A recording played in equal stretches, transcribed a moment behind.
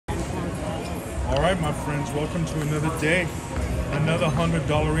All right, my friends, welcome to another day. Another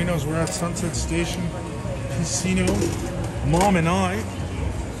 $100. We're at Sunset Station Casino. Mom and I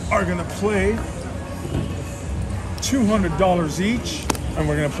are gonna play $200 each, and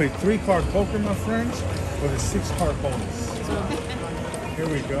we're gonna play 3-card poker, my friends, with a 6-card bonus. Here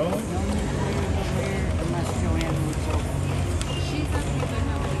we go.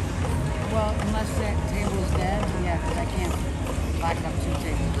 Well, unless that table's dead, yeah, because I can't lock up 2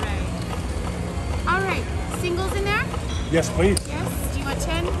 tables. Right. All right. Singles in there? Yes, please. Yes. Do you want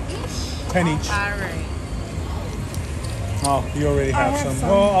 10 each? 10 each. All right. Oh, you already have some.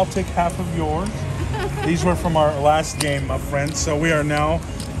 Well, I'll take half of yours. These were from our last game, my friends. So we are now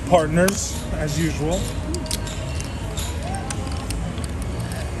partners, as usual. All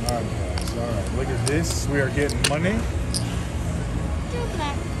right, guys. All right. Look at this. We are getting money. 2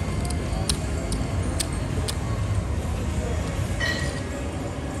 black.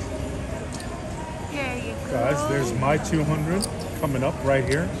 There you go. Guys, there's my 200 coming up right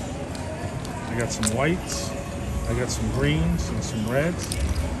here. I got some whites. I got some greens and some reds.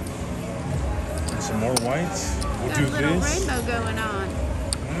 And some more whites. We'll Got do a little this. rainbow going on.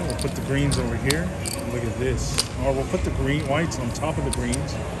 Alright, we'll put the greens over here. Look at this. Or we'll put the whites on top of the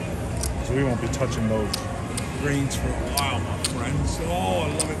greens. So we won't be touching those greens for a while, my friends. Oh, I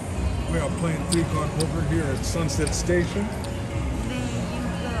love it. We are playing 3-card poker here at Sunset Station.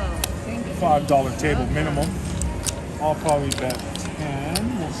 There you go. $5 table minimum. I'll probably bet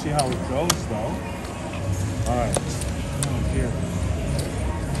 10. We'll see how it goes though. Alright. Here.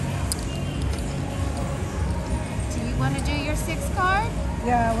 Do you want to do your 6 card?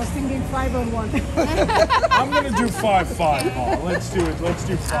 Yeah, I was thinking 5 on 1. I'm gonna do 5-5, Ma. Let's do it. Let's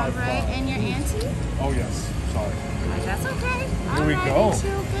do 5-5. All right. And your ante? Oh yes. Sorry. That's okay. Here we go. All right, you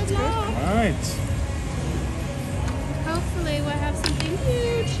two. Good luck. Alright. Hopefully we'll have something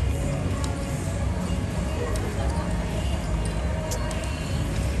huge.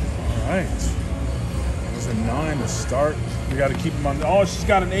 Alright. There's a 9 to start. We gotta keep them on. Oh, she's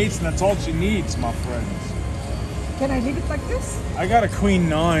got an ace, and that's all she needs, my friends. Can I leave it like this? I got a queen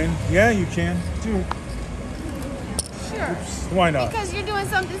 9. Yeah, you can. Do it. Sure. Oops. Why not? Because you're doing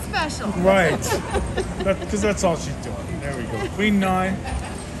something special. Right. Because that's all she's doing. There we go. Queen 9.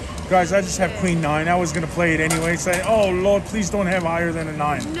 Guys, I just have queen 9. I was going to play it anyway. Say, oh, Lord, please don't have higher than a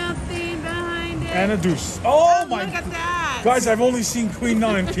 9. Nothing behind it. And a deuce. Oh, my. Look at that. Guys, I've only seen queen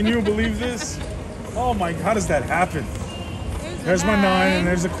 9. Can you believe this? Oh, my. How does that happen? There's my 9, and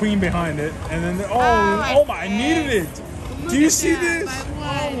there's a queen behind it. And then, oh my, I needed it. Do you see this?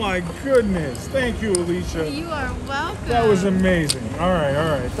 Oh, my goodness. Thank you, Alicia. You are welcome. That was amazing. All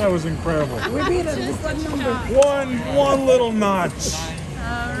right. That was incredible. We beat it with one number. One little notch.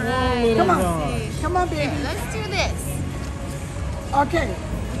 All right. Come on. Notch. Come on, baby. Let's do this. Okay.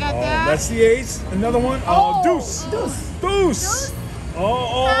 You got Oh, that? that's the ace. Another one. Oh, deuce. Deuce.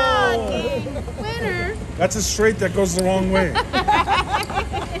 Oh. Okay. Winner. That's a straight that goes the wrong way.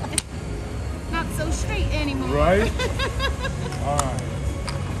 Not so straight anymore. Right? All right.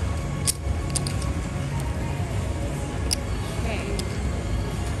 Okay.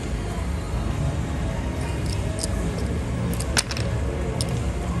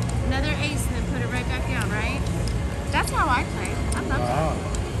 Another ace and then put it right back down, right? That's how I play. I love that.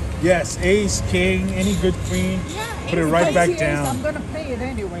 Yes, ace, king, any good queen. Yeah, Put it right back down. I'm going to play it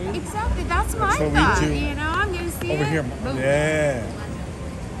anyway. Exactly. That's my what we thought. do. You know, I'm going to see Over it. here. Boom. Yeah.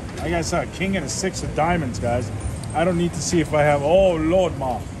 I got a king and a 6 of diamonds, guys. I don't need to see if I have. Oh, Lord,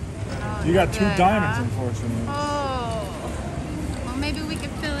 Ma. Oh, You got not 2 good, diamonds, huh? unfortunately. Oh. Well, maybe we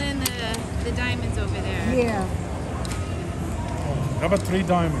could fill in the diamonds over there. Yeah. How about 3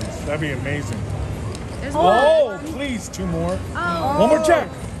 diamonds? That'd be amazing. There's Oh, one. please, 2 more. Oh. One more jack.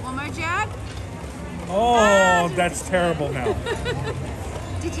 One more jack? Oh, that's terrible now.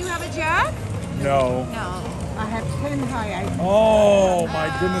 Did you have a jack? No. No. I have 10 high. Oh, my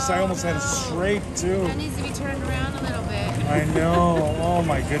goodness. I almost had a straight, too. That needs to be turned around a little bit. I know. Oh,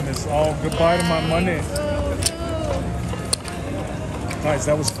 my goodness. Oh, goodbye to my money. Oh, Guys,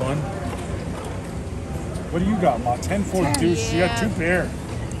 that was fun. What do you got, Ma? 10, 4, 10. deuce. You got Yeah. 2 pair.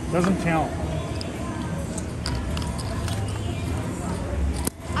 Doesn't count.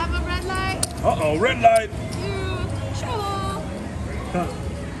 I have a red light. Uh-oh, red light. Trouble. Huh.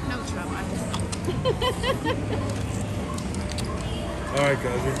 No trouble. All right,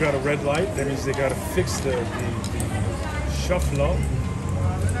 guys, we've got a red light. That means they got to fix the shuffler.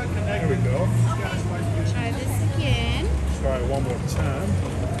 There we go. Try this again. Try it one more time.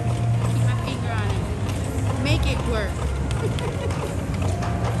 Keep my finger on it. Make it work.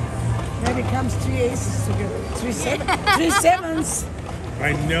 Then it comes 3 aces together. 3 sevens.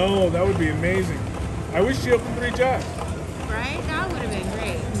 I know, that would be amazing. I wish she opened 3 jacks. Right? That would have been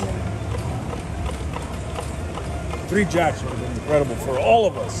great. 3 jacks would have been incredible for all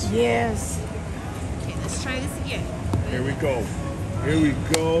of us. Yes. Okay, let's try this again. Here we go. Here we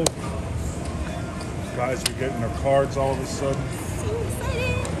go. Guys, we're getting our cards all of a sudden. So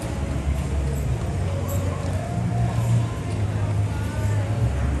excited.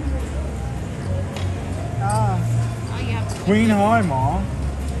 Ah, Oh, you have to Queen high, Mom.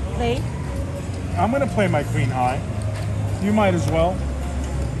 play. I'm gonna play my queen high. You might as well.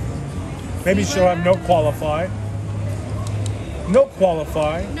 Maybe she'll have no qualify. No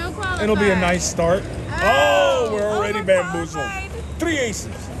qualify. No qualify. It'll be a nice start. Oh, we're already overqualified. bamboozled. 3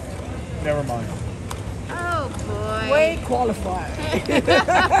 aces. Never mind. Oh boy. Way qualified. Good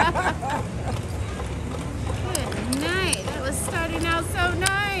night. That was starting out so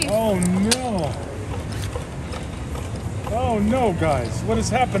nice. Oh no. Oh no, guys. What is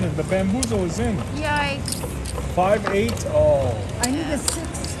happening? The bamboozle is in. Yikes. 5-8. Oh. I need a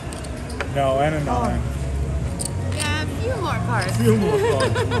 6. No, and a 9. Yeah, a few more cards. Few more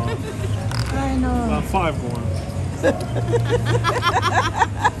cards, Mom. I know. 5 more.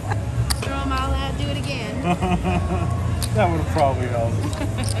 Throw them all out, do it again. That would have probably helped.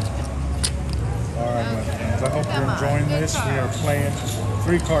 All right, my friends. I hope Come you're on, enjoying good this. We card. are playing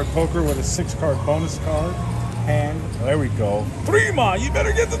 3-card poker with a 6-card bonus card. And there we go. 3, Ma. You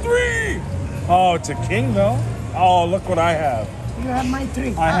better get the 3. Oh, it's a king, though. Oh, look what I have. You have my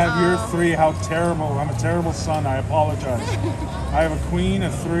 3. I have your 3. How terrible. I'm a terrible son. I apologize. I have a queen,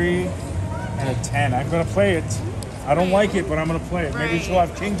 a 3, and a 10. I'm going to play it. I don't like it, but I'm going to play it. Maybe Right. she'll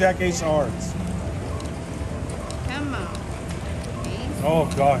have king, jack, ace of hearts. Come on. Ace, Oh,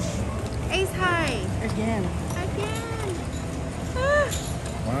 gosh. ace high. Again. Again. Ah.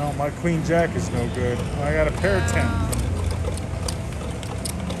 Well, my queen, jack is no good. I got a pair of 10.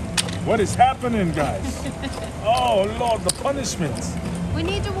 What is happening, guys? Oh, Lord, the punishment. We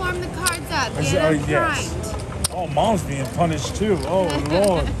need to warm the cards up. Is Get it- them yes. primed. Oh, Mom's being punished, too. Oh,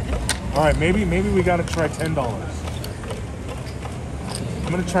 Lord. All right, maybe we got to try $10.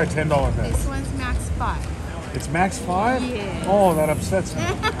 I'm going to try $10 bets. This one's max 5. It's max 5? Yes. Oh, that upsets me.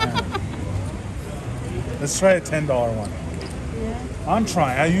 All right. Let's try a $10 one. Yeah. I'm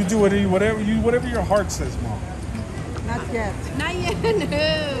trying. You do whatever your heart says, Mom. Not yet. Not yet.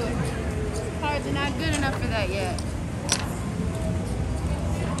 No. Cards are not good enough for that yet.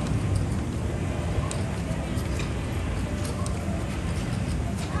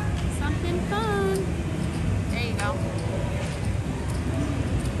 Something fun. There you go.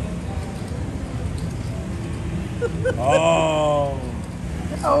 Oh.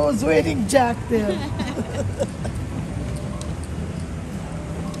 I was waiting Jack there.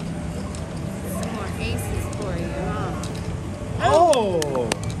 Some more aces for you, huh? Oh,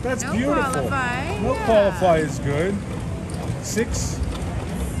 that's No beautiful. qualify. No Yeah. qualify is good. 6.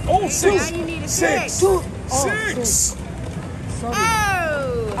 Oh, 6. Now you need a 6. 2. 6. Sorry.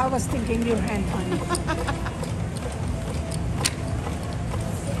 Oh! I was thinking your hand, honey.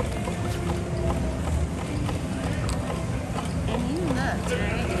 And you looked,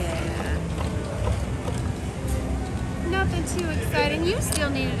 right? Yeah. Nothing too exciting. You still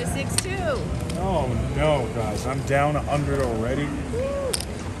needed a 6 too. Oh no, guys, I'm down 100 already.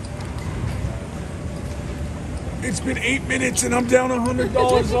 It's been 8 minutes and I'm down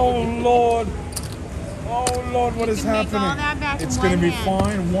 $100. Oh Lord. Oh Lord, what is can make all happening? that back in It's gonna one be hand.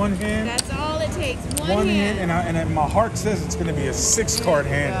 fine. One hand. That's all it takes. One hand, and my heart says it's gonna be a 6-card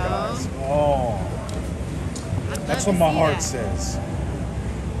There you hand, go. guys. Oh, I'd that's love what my to see heart that. says.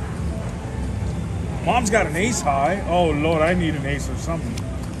 Mom's got an ace high. Oh Lord, I need an ace or something.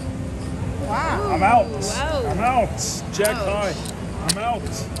 Wow. I'm out. Whoa. I'm out. Jack Ouch. high. I'm out.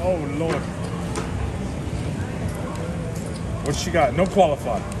 Oh Lord. What she got? No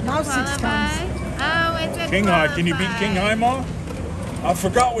qualify. Now 6 Qualify. comes. Oh, it's a King high. Can you beat King high, Ma? I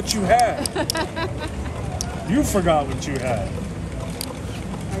forgot what you had. You forgot what you had.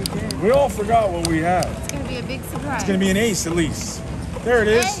 I did. We all forgot what we had. It's going to be a big surprise. It's gonna be an ace at least. There it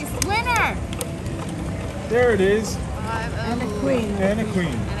is. Ace, winner! There it is. And a queen. And a queen.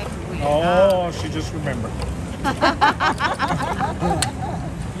 And a queen. Oh, she just remembered.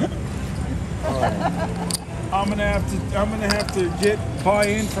 I'm gonna have to get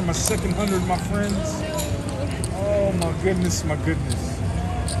buy-in from a second 100, my friends. Oh my goodness, my goodness.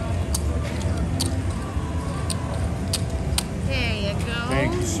 There you go.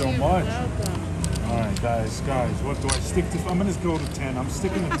 Thank you so You're much. welcome. All right, guys, what do I stick to? I'm gonna go to 10. I'm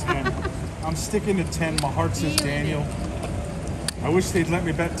sticking to 10. I'm sticking to 10. My heart says Feeling it. Daniel. I wish they'd let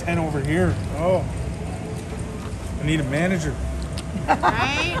me bet 10 over here. Oh, I need a manager.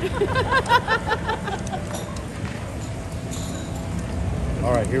 Right?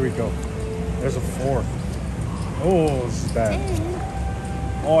 All right, here we go. There's a 4. Oh, this is bad.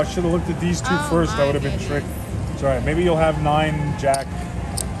 Oh, I should have looked at these 2 Oh, first. my That would have been goodness. tricky. It's all right. Maybe you'll have 9, Jack,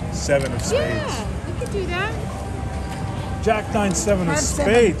 7 of spades. Yeah, we could do that. Jack, 9, 7 of Have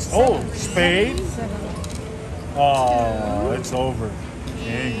spades. seven. Oh, spade. 7. Oh, it's over.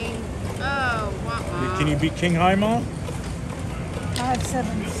 King. King. Oh, wow. Can you beat King High, Mom? 5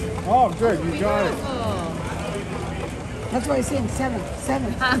 sevens. Oh, good. You got it. Beautiful. That's why I'm saying 7.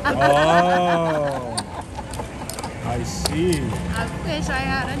 7. Oh, I see. I wish I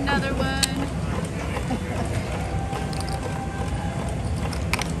had another one.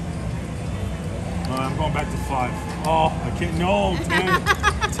 I'm going back to 5. Oh, I can't. No,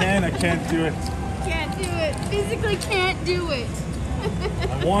 10. 10. I can't do it. Can't do it. Physically can't do it.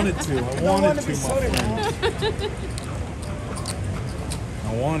 I wanted to. I wanted to, my friend.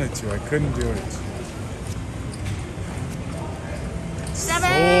 I wanted to. I couldn't do it. 7.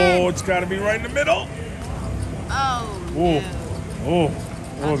 Oh, it's got to be right in the middle. Oh, Oh, no. oh,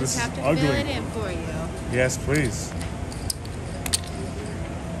 I'll oh, just this is have to fill it ugly. in for you. Yes, please.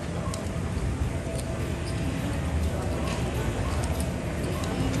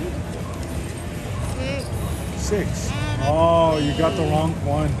 Six. 6. And a Oh, you got the three. wrong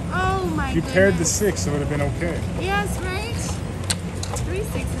one. Oh my You goodness. paired the 6, it would have been okay. Yes, right? 3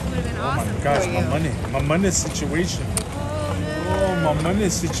 sixes would have been Oh awesome my gosh, for you. my money situation. Oh Oh, no. my money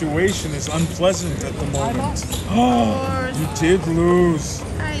situation is unpleasant at the moment. lost. Oh, you did lose.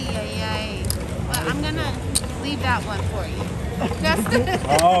 Ay, ay, ay. Well, I'm gonna leave that one for you.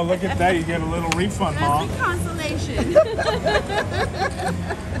 That's Oh, look at that. You get a little refund, Mom. the consolation.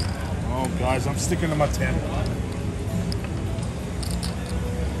 Oh, guys, I'm sticking to my 10.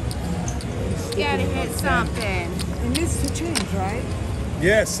 You gotta hit something. It needs to change, right?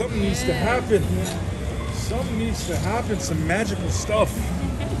 Yeah, something needs to happen. Something needs to happen. Some magical stuff.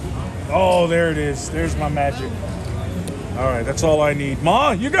 Oh, there it is. There's my magic. All right, that's all I need.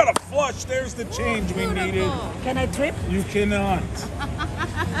 Ma, you got a flush. There's the change we needed. Beautiful. Can I trip? You cannot.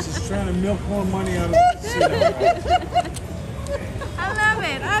 Just trying to milk more money out of the casino. I love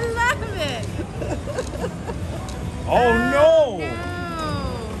it. I love it. Oh, no. No.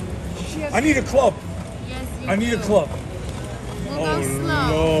 I need a club. Yes, you I need a do. club. We'll Oh, go slow.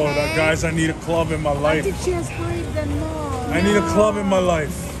 Lord. Okay? Guys, I need a club in my I life. think she has higher than more. I need a club in my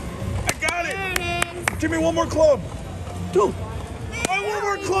life. I got it. There it is. Give me one more club. 2. I want one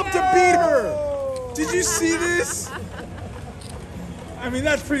more club to beat her. Did you see this? I mean,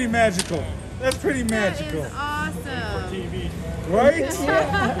 that's pretty magical. That's pretty That magical. is awesome. Right?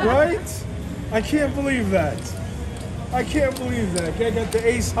 Right? I can't believe that. I can't believe that. I got the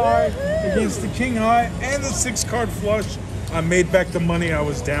ace high against the king high and the 6-card flush. I made back the money I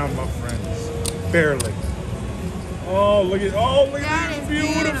was down, my friends. Barely. Oh, look at That this. is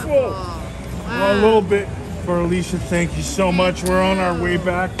Beautiful. Wow. A little bit for Alicia. Thank you so much. We're on our way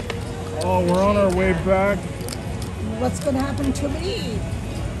back. Oh, we're on our way back. What's going to happen to me?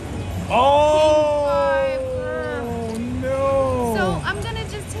 Oh, no. So I'm gonna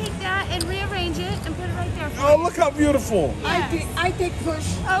just take that and rearrange it and put it right there for Oh, you. look how beautiful. Yes. I take push.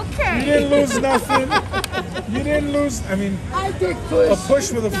 Okay. You didn't lose nothing. You didn't lose. I mean, I take a push.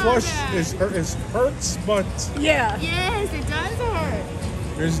 push with a Not flush bad. is hurts, but Yeah. Yes, it does hurt.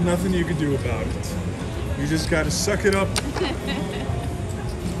 there's nothing you can do about it. You just got to suck it up.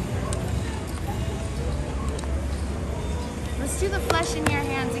 Let's do the flesh in your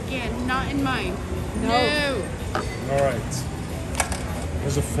hands again, not in mine. No. All right.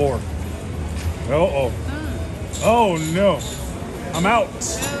 There's a 4. Oh. Oh, no. I'm out.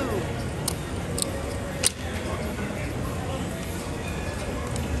 No.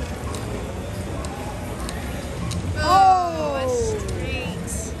 Oh, a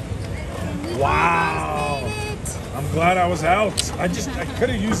straight. We Wow. almost made it. I'm glad I was out. I could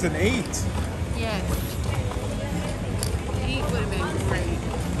have used an 8. Yes. 8 would have been great.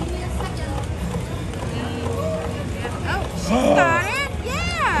 Oh, she got it.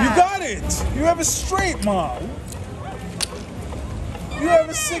 Yeah. You got it. You have a straight, Mom. You have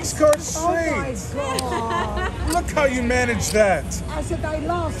a 6-card Oh my straight. God. Look how you managed that. I said I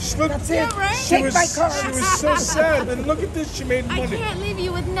lost. Look, That's it. Yeah, right? She Take was, my card. she was so sad. And look at this. She made I money. can't leave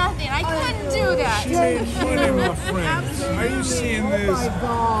you with nothing. I couldn't do that. She made money, my friend. Are you seeing Oh my this?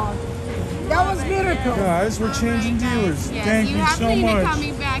 God. That was miracle. Guys, we're changing dealers. Yes, Thank you have so Lena much.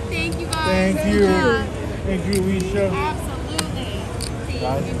 coming back. Thank you guys. Thank Good you. job. Thank you, Alicia. Absolutely.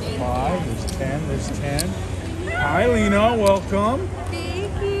 Guys, Thank there's you. 5. There's 10. There's 10. Hi, Lena. Welcome.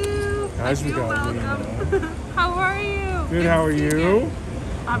 Thank you. Guys, we You're got welcome. How are you? Good, how are you?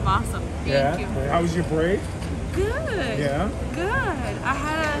 I'm awesome. Yeah. Thank you. How was your break? Good. Yeah. Good.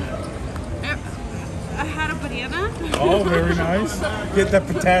 I had a banana. Oh, very nice. Get that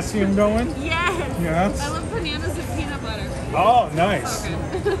potassium going? Yes. Yes. I love bananas and peanut butter. Oh, nice. So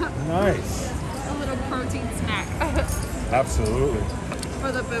good. Nice. A little protein snack Absolutely.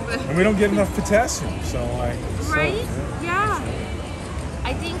 for the baby. And we don't get enough potassium, so like. Right? Yeah.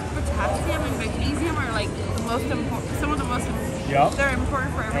 I think potassium and magnesium are like the most important. Some of the most. Yep. They're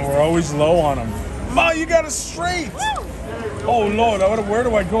important for And everything. we're always low on them. Ma, you got it straight. Woo! Oh Lord, where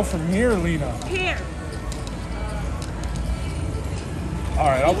do I go from here, Lena? Here. All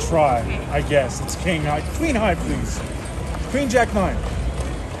right, I'll try. I guess it's king high, queen high, please. Queen jack 9.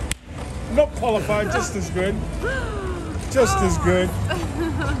 Nope, qualified. Just as good. Just as good.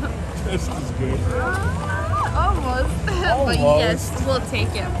 Just as good. Almost. But Almost. yes, we'll take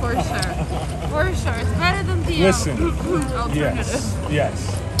it for sure. For sure. It's better than the Listen. alternative. Yes.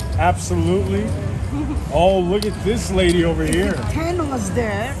 Yes. Absolutely. Oh, look at this lady over here. 10 was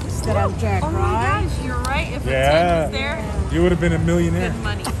there instead of Jack, Oh my right? gosh, you're right. If the Yeah. 10 was there, You would have been a millionaire. good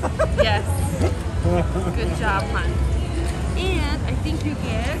money. Yes. Good job, hon. And I think you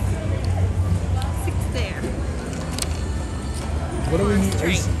get 6 there. What do we need?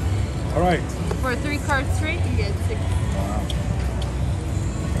 Straight. All right. For a 3-card straight, you get 6. Wow.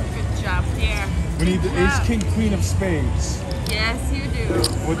 Good job there. We need the Good ace, job. king, queen of spades Yes, you do.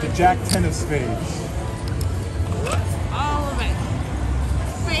 with the jack 10 of spades. All of it.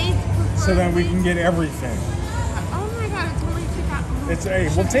 Spades. So then we preferably. can get everything. Oh my god, it totally took out. It's a,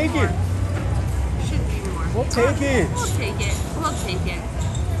 Should we'll be take more. it. Should be more. We'll take it. We'll take it. We'll take it.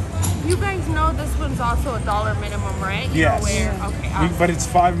 You guys know this one's also $1 minimum, right? You're Yes. aware? Okay. Awesome. But it's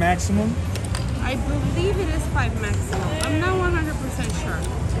 5 maximum. I believe it is 5 maximum. I'm not 100% sure.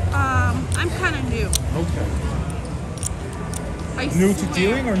 I'm kind of new. Okay. I New to swear.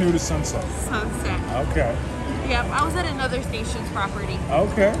 dealing or new to Sunset? Sunset. Okay. Yep, I was at another station's property.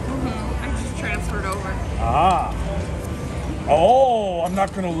 Okay. I just transferred over. Ah. Oh, I'm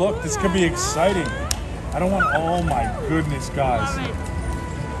not gonna look. This could be exciting. I don't want. Oh my goodness, guys. Love it.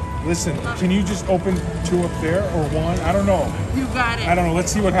 Listen, can you just open 2 up there or 1? I don't know. You got it. I don't know.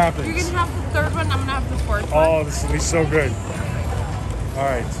 Let's see what You're happens. gonna have the 3rd one. I'm gonna have the 4th one. Oh, this will be so good. All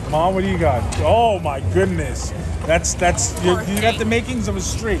right, Mom, what do you got? Oh my goodness, that's you got the makings of a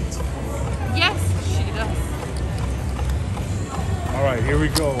straight. Yes, she does. All right, here we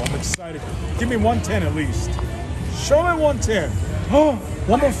go. I'm excited. Give me 110 at least. Show me 110. Oh,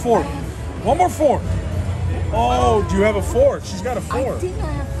 one more 4. One more 4. Oh, do you have a 4? She's got a 4. I think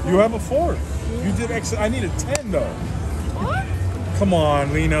I have You have a 4. You did excellent. I need a 10 though. What? Come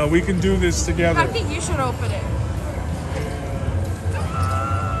on, Lena, we can do this I together. think you should open it.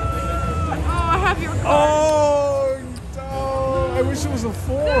 Oh, I have your card. Oh, no. I wish it was a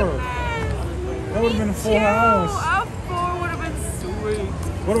 4. That would have been a full house. A 4 would have been sweet.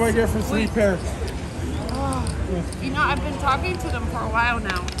 What do I get for 3 pair? You know, I've been talking to them for a while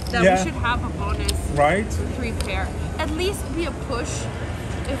now that Yeah. we should have a bonus Right? 3 pair. At least be a push.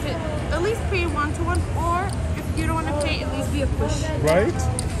 If it, at least pay 1-to-1, or if you don't want to pay, at least be a push. Right?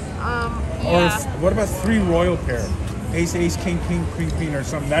 Or Yeah. what about 3 royal pair? Ace, ace, king, king, queen, queen, or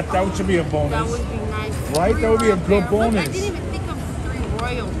something. That should be a That bonus. would be nice. Right? 3 That would be a royal good pair. Look, I bonus. didn't even think of the 3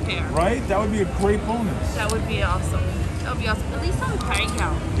 royal pair. Right? That would be a great bonus. That would be awesome. That would be awesome. At least on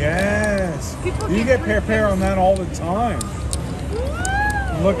Takeout. Yes. People You get get pair on that all the time.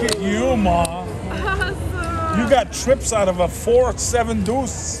 Look at you, Ma. Awesome. You got trips out of a 4-7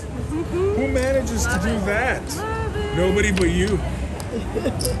 deuce. Who manages to do that? Love it. Nobody but you.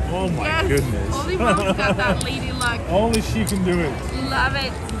 Oh my Yes. goodness. Only Mom's got that lady luck. Only she can do it. Love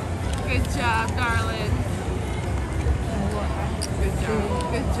it. Good job, darling. Good job.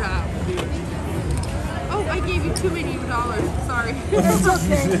 Good job. Oh, I gave you too many dollars. Sorry. It's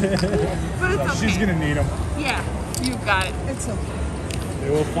okay. But it's okay. She's gonna need them. Yeah, you got it. It's okay. They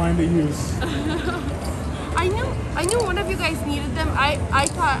will find a use. I knew one of you guys needed them. I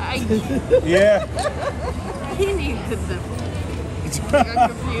thought Yeah. he needed them. I got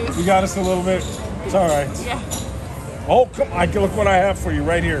confused. You got us a little bit. It's all right. Yeah. Oh, come on. Look what I have for you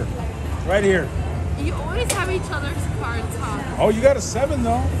right here. Right here. You always have each other's cards, huh? Oh, you got a 7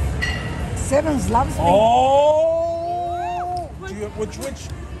 though. 7's loves me. Oh. Do you,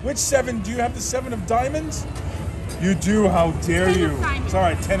 which 7? Do you have the 7 of diamonds? You do. How dare 10 of you? diamonds. It's all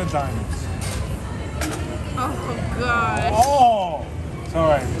right. 10 of diamonds. Oh gosh. Oh. It's all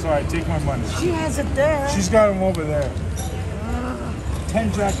right. It's all right. Take my money. She has it there. She's got them over there.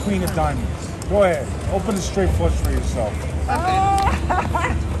 10 jack queen of diamonds. Go ahead. Open a straight flush for yourself.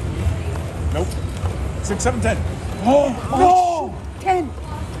 Okay. Nope. 6, 7, 10. Oh, no! 10.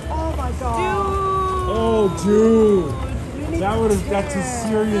 Oh my god. Oh, dude. You need That would have, 10. that's a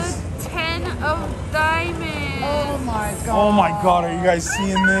serious. 10 of diamonds. Oh my god. Oh my god, are you guys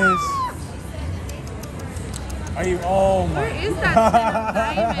seeing this? Are you, oh my. Where is that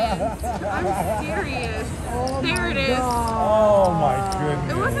 10 of diamonds? I'm serious. Oh There my it is. God. Oh my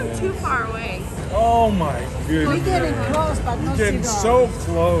goodness. It wasn't too far away. Oh my goodness. We're getting close, but You're no getting cigar. so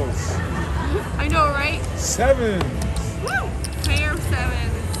close. I know, right? 7. Woo! Pair of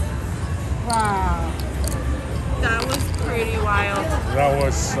 7s. Wow. That was pretty wild. That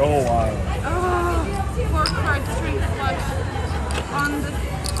was so wild. Oh, 4 cards straight flush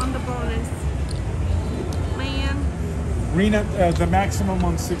on the bonus. Man. Rena, the maximum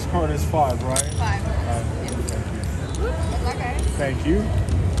on 6 card is 5, right? 5. Okay. Thank you.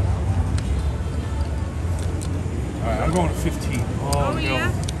 All right, I'm going to 15. Oh, Oh, no.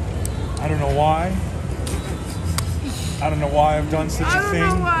 yeah? I don't know why. I don't know why I've done such I a don't thing.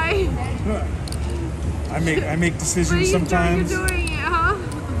 know why. I make But decisions sometimes. You're doing it, huh?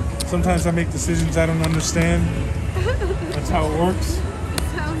 Sometimes I make decisions I don't understand. That's how it works. It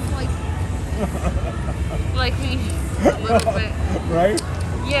sounds like me a little bit. Right?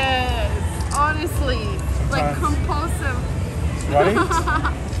 Yes, honestly, like Sometimes. compulsive. Right?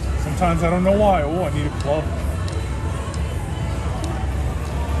 Sometimes I don't know why. Oh, I need a club.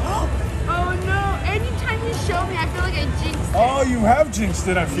 Oh no! Anytime you show me, I feel like I jinxed it. Oh, you have jinxed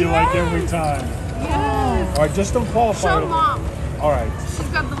it, I feel like, every time. Yes. All right, just don't qualify. Show mom. All right. She's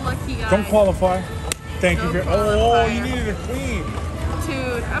got the lucky eye. Don't qualify. Thank you. Don't Oh, qualify. you needed a queen.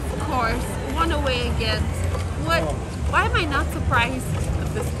 Dude, of course. One away again. What? Oh. Why am I not surprised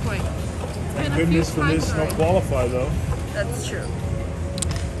at this point? It's been Thank a few goodness for times this. No already. qualify, though. That's true.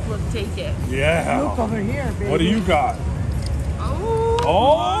 We'll take it. Yeah. Look over here, baby. What do you got? Oh.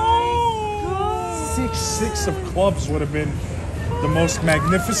 Oh! my God. 6 of clubs would have been the most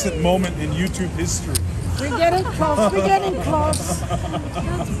magnificent moment in YouTube history. We're getting close. We're getting close.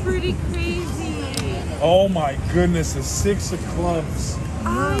 That's pretty crazy. Oh my goodness, a 6 of clubs.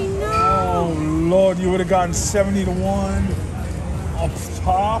 I know. Oh Lord, you would have gotten 70 to 1 up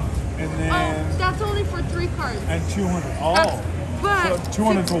top, and Oh, then that's only for 3 cards. and 200. That's- Oh, but so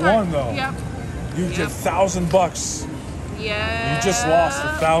 200 to 6 1 cards. though. Yep. You Yep. just $1,000. Yeah. You just lost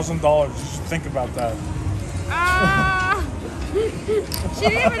 $1,000. Just think about that. Ah. She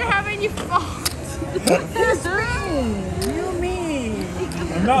didn't even have any fault. You mean?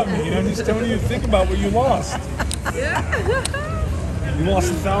 I'm not mean. I'm just telling you to think about what you lost. You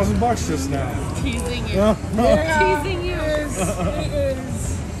lost $1,000 just now. Teasing you. Yeah, Teasing you. it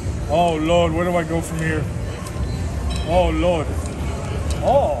is. Oh Lord, where do I go from here? Oh Lord.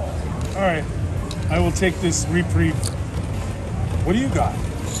 Oh, all right. I will take this reprieve. What do you got?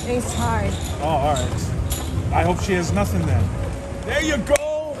 It's high. Oh, all right. I hope she has nothing then. There you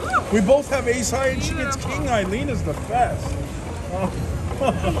go. We both have ace high and she gets Beautiful. king high. Lena's the best.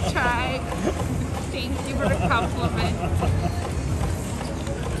 Try. Thank you for the compliment.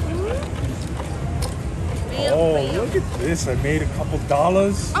 Oh, look at this. I made a couple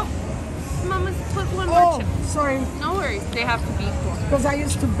dollars. Oh, Mama's put one more Oh, chip. sorry. No worries, they have to be equal. Because I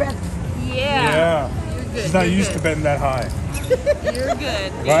used to bet. Yeah. You're good. She's not you're used to good. betting that high, You're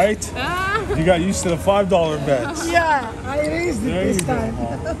good. right? Ah. You got used to the $5 bets. Yeah, I raised it There this you go. time.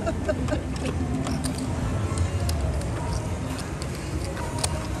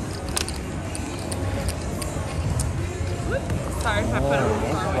 Sorry if I put it No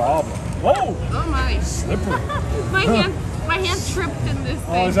forward. problem. Whoa, Oh my. slippery. My hand tripped in this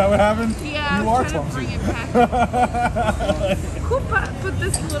thing. Oh, is that what happened? Yeah, You I are was trying to bring clumsy. it back. Who put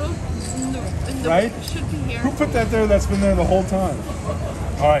this little in the Right? should be here. Who put that there that's been there the whole time?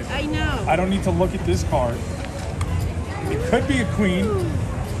 All right. I know. I don't need to look at this card. It could be a queen,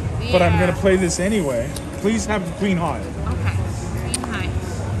 but I'm going to play this anyway. Please have the queen high. Okay. Queen high.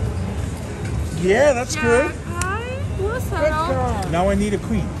 Yeah, that's good. Jack high. What's Good up? girl. Now I need a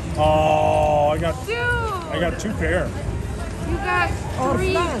queen. Oh, I got Dude. 2 pair. You got Or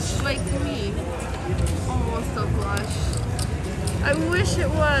 3 flush. like me. Almost a flush. I wish it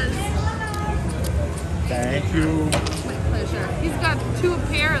was. Thank you. My pleasure. He's got 2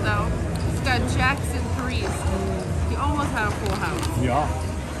 pair though. He's got jacks and 3s. He almost had a full house. Yeah,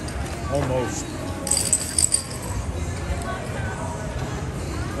 almost.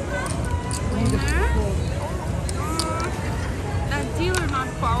 Winner. That dealer not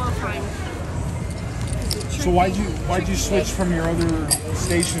qualifying. So why'd you switch from your other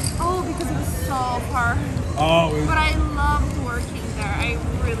station? Oh, because it was so far. Oh, But I loved working there. I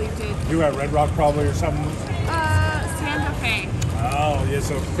really did. you at Red Rock probably or something. Santa Fe. Oh, yeah,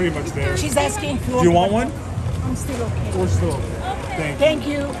 so pretty much there. She's asking if Do you want one? I'm still okay. We're still okay. Thank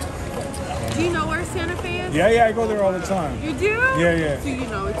you. Do you know where Santa Fe is? Yeah, I go there all the time. You do? Yeah. So you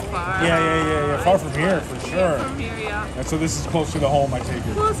know it's far. Yeah. Far from here, for sure. Yeah, from here, yeah. And so this is closer to home, I take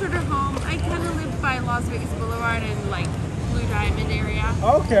it. Closer to home. I kind of live by Las Vegas Boulevard and like Blue Diamond area.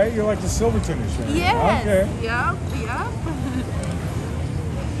 Okay, you're like the Silverton-ish area. Yes. Okay. Yep.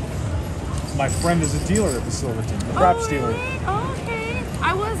 My friend is a dealer at the Silverton, a craps dealer. Really? Oh, okay.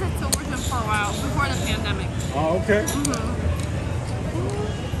 I was at Silverton for a while before the pandemic. Oh, okay.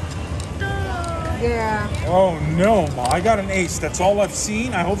 Yeah. Oh no, Ma, I got an ace. That's all I've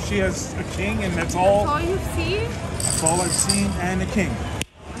seen. I hope she has a king, and that's all. That's all you've seen? That's all I've seen, and a king.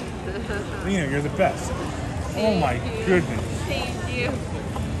 Lena, you're the best. Oh my goodness. Thank you.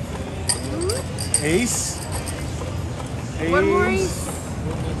 Ace. One more ace.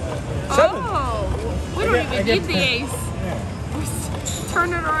 Seven. Oh, we don't even need the ace. Yeah. Turn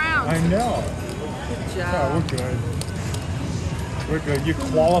it around. I know. Good Oh, job. we're good. We're good. You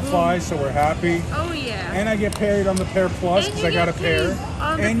qualify, so we're happy. Oh, yeah. And I get paid on the pair plus And because you I got a get pair. paid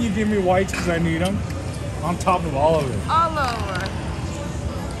on the- And you give me whites because I need them. On top of all of it. All over.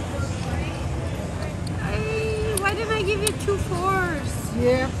 Hey, why didn't I give you 2 4s?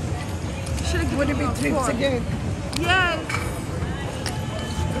 Yeah. Should have Would it given be you a trips 4. again? Yes.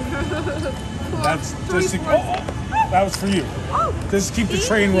 That's Three, just four. that was for you. Oh, Just keep the thank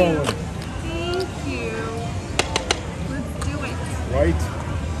train you. rolling, Thank you. Let's do it. right?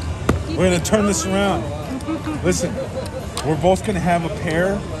 Keep We're gonna it turn this going. around. Listen, we're both gonna have a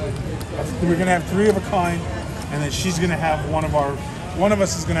pair. We're gonna have 3 of a kind, and then she's gonna have one of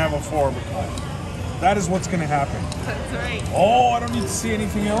us is gonna have a 4 of a kind. That is what's gonna happen. That's right. Oh, I don't need to see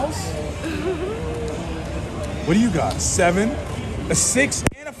anything else. What do you got? 7, a 6,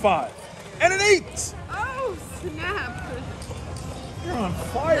 and a 5, and an 8. Oh, snap. You're on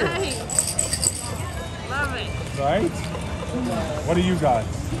fire, Nice. Love it. right? What do you got?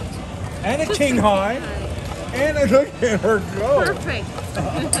 And a king high, and a, look at her go. Perfect.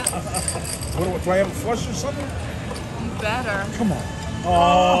 What, do I have a flush or something? You better. Come on. Oh,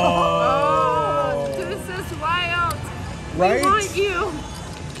 Oh, this is wild. right? We want you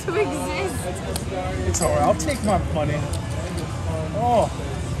to exist. It's all right. I'll take my money. Oh,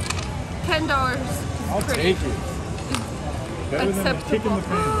 $10. I'll take it. Better than a kick in the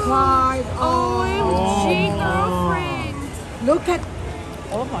pants. 5. OMG, girlfriend. Look at.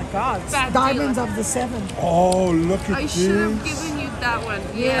 Oh my God. Bad Diamonds dealer. of the 7. Oh, look at I this. should have given you that one.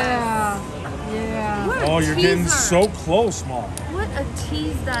 Yeah. Yeah. What a Oh, you're getting teaser. so close, Mom. What a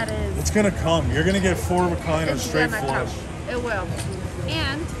tease that is. It's gonna come. You're gonna get 4 of a kind or It's straight gonna flush. come. It will.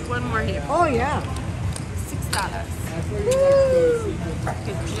 And one more here. Oh yeah. $6.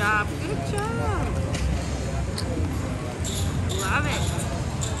 Good job. Good job. Love it.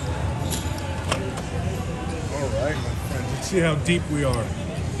 All right, my friends. Let's see how deep we are.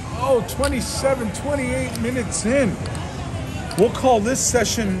 Oh, 27, 28 minutes in. We'll call this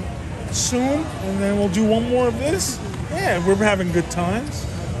session soon, and then we'll do one more of this. Yeah, we're having good times.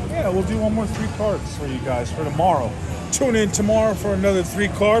 Yeah, we'll do one more 3 cards for you guys for tomorrow. Tune in tomorrow for another 3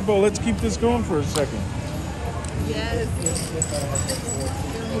 card, but let's keep this going for a second. Yes.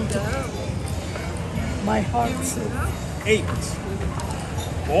 Here we go. My heart. Here we go. 8.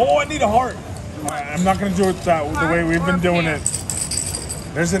 Oh, I need a heart. All right, I'm not going to do it the way we've been doing it.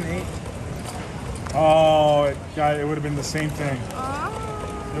 There's an 8. Oh, it would have been the same thing.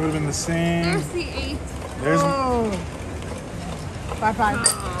 Oh, It would have been the same. there's the 8. There's. Oh. 5.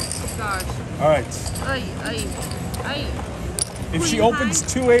 Oh, gosh. All right. Ay. If she Queen opens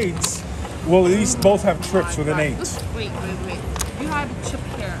high. 2 8s, we'll at least both have trips with an 8. Wait. You have a chip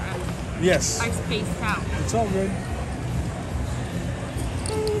here. Yes. I spaced out. It's all good.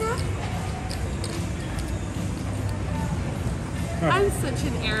 I'm such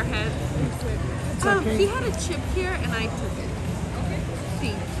an airhead. okay. He had a chip here and I took it. Okay.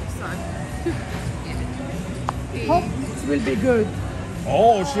 Thank you. Sorry. Hope it will be good.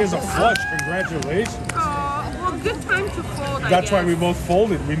 Oh, she has a flush. Congratulations. Oh, well, good time to fold. That's why we both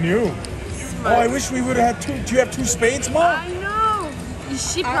folded. We knew. Oh, I wish we would have had 2. Do you have 2 spades, Mom? I know.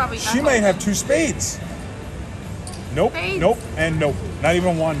 She probably. She might have 2 spades. Nope. Spades. Nope. And nope. Not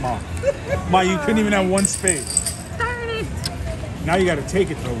even one, Mom. Ma, you couldn't even have 1 spade. Darn it. Now you got to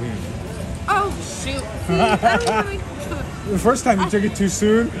take it, though, Liam. Oh shoot. See, I don't wanna- The first time you took it too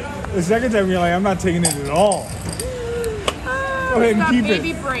soon. The second time you're like, I'm not taking it at all. Oh, Go ahead and it's that keep it.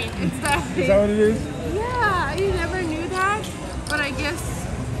 baby brain. It's that. Is that what it is? Yeah, you never knew that, but I guess.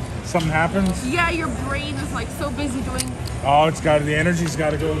 Something happens. Yeah, your brain is like so busy doing. Oh, the energy's got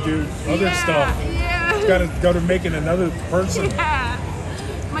to go do other yeah, stuff. Yeah. It's got to go to making another person. Yeah.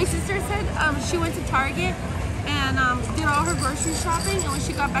 My sister said she went to Target and did all her grocery shopping. And when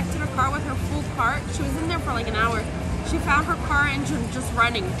she got back to the car with her full cart, she was in there for like an hour. She found her car engine just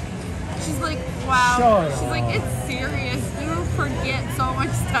running. She's like, wow. She's like, it's serious. You forget so much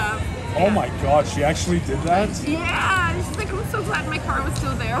stuff. Oh my God, she actually did that? Yeah. She's like, I'm so glad my car was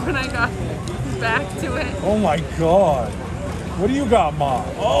still there when I got back to it. Oh my God. What do you got, Mom?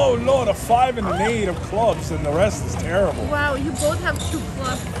 Oh Lord, a 5 and an 8 of clubs, and the rest is terrible. Wow, you both have 2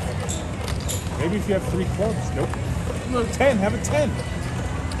 clubs. Maybe if you have 3 clubs. Nope. Look, 10, have a 10.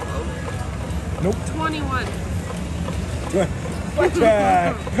 Nope. 21.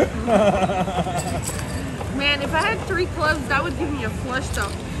 Blackjack. Man, if I had 3 clubs, that would give me a flush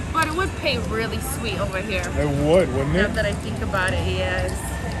though. But it would pay really sweet over here. It would, wouldn't Now it? that I think about it, yes.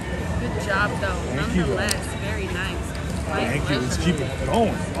 Good job though. Thank you. Nonetheless, very nice. My Thank you. Let's pleasure. keep it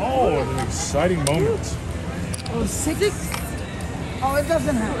going. Oh, an exciting moment. Oh, 6. Oh, it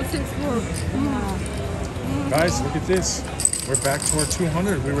doesn't have. 6 more. Guys, look at this. We're back to our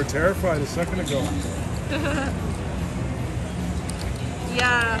 200. We were terrified a second ago.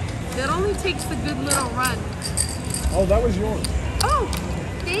 Yeah, it only takes a good little run. Oh, that was yours. Oh,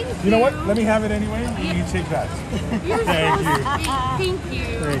 thank you. You know what? Let me have it anyway. Yeah. You take that. You're Thank so you. sweet. Thank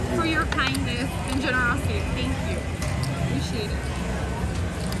you Thank you. for your kindness and generosity. Thank you. Appreciate it.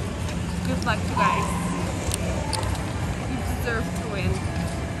 Good luck, you guys. You deserve to win.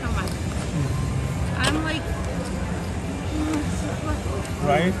 Come on. I'm like,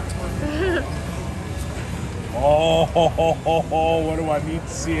 Right? Oh, what do I need to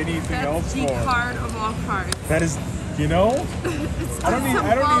see anything that's else the for? card of all cards. That is, you know, It's I don't need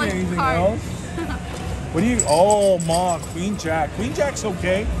symbolic anything card. else. What do you? Oh, Ma, Queen Jack. Queen Jack's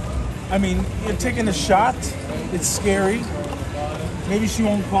okay. I mean, you're taking a shot. It's scary. Maybe she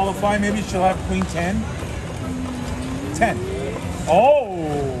won't qualify. Maybe she'll have Queen 10. 10.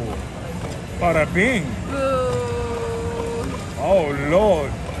 Oh, bada bing. Boo. Oh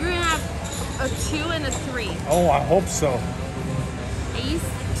Lord. You're gonna have a 2 and a 3. Oh, I hope so. Ace,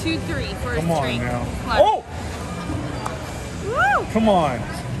 2, 3 for Come a on string. now. Club. Oh, Woo! come on.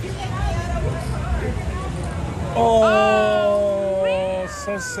 Oh,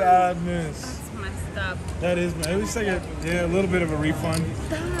 so sadness. That's messed up. That is, at least I get a little bit of a refund.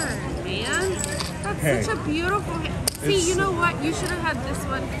 Darn, man. That's Hey. such a beautiful See, It's- you know what? You should have had this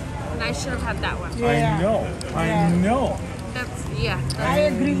one, and I should have had that one. Yeah. I know. I Yeah. know. I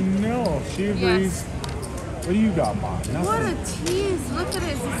agree. No, she agrees. What do you got, Mom? Nothing. What a tease. Look at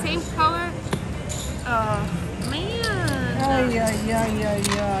it. It's the same color. Oh, man. Yeah.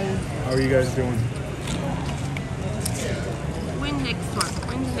 How are you guys doing? Win next one.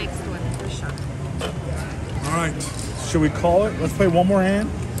 Win the next one, for sure. All right. Should we call it? Let's play one more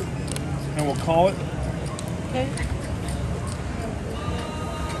hand, and we'll call it. Okay.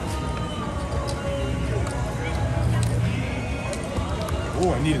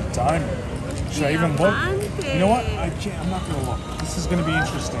 Oh, I need a diamond. Should I even look? Diamante. You know what? I can't. I'm not gonna look. This is gonna be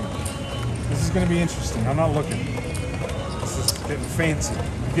interesting. This is gonna be interesting. I'm not looking. This is getting fancy.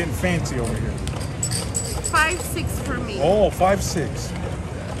 I'm getting fancy over here. 5, 6 for me. Oh, 5, 6.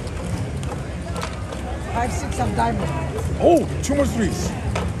 5, 6 of diamond. Oh, 2 more 3s.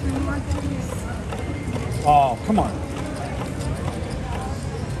 3 more threes. Oh, come on.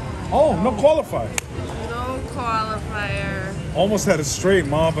 Oh, no qualifier. No qualifier. Almost had a straight,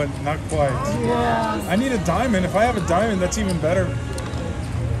 Ma, but not quite. Yeah. I need a diamond. If I have a diamond, that's even better.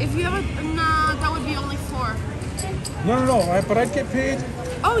 If you have a... No, that would be only 4. No. But I'd get paid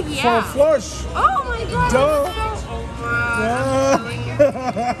Oh, for a yeah. flush. Oh, my God. Duh. I'm telling you.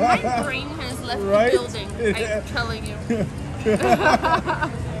 My brain has left Right? the building. Yeah. I'm telling you.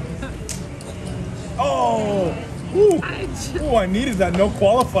 Oh, ooh. Oh, I needed that no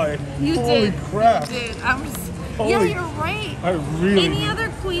qualifier. You Holy did. crap. You did. I'm just, yeah, Holy- you're right. I really. Any other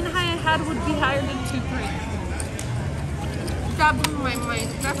queen high I had would be higher than 2, 3. That blew my mind.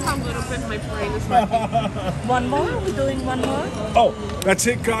 That's how little bit my brain is working. One more? We're doing one more? Oh, that's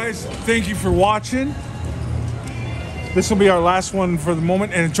it, guys. Thank you for watching. This will be our last one for the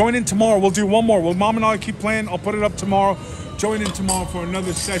moment. And join in tomorrow. We'll do one more. Well, Mom and I keep playing. I'll put it up tomorrow. Join in tomorrow for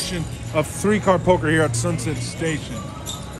another session of 3-card poker here at Sunset Station.